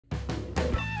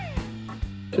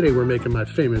Today we're making my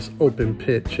famous open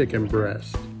pit chicken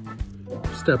breast.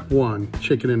 Step 1,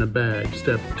 chicken in a bag.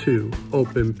 Step 2,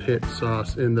 open pit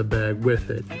sauce in the bag with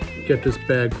it. Get this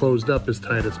bag closed up as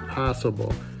tight as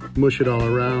possible. Mush it all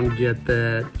around, get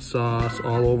that sauce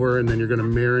all over, and then you're gonna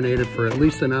marinate it for at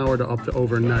least an hour to up to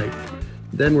overnight.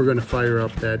 Then we're gonna fire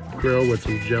up that grill with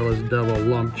some Jealous Devil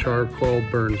lump charcoal,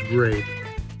 burns great.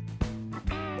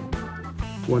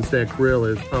 Once that grill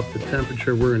is up to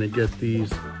temperature, we're gonna get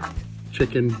these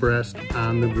chicken breast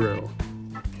on the grill.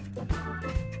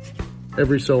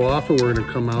 Every so often, we're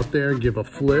gonna come out there, give a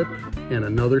flip, and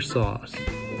another sauce.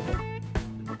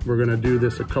 We're gonna do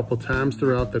this a couple times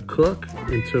throughout the cook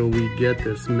until we get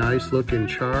this nice looking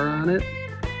char on it.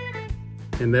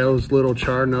 And those little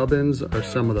char nubbins are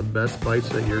some of the best bites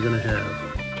that you're gonna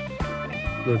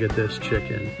have. Look at this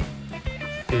chicken.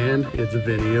 And it's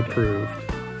Vinny approved.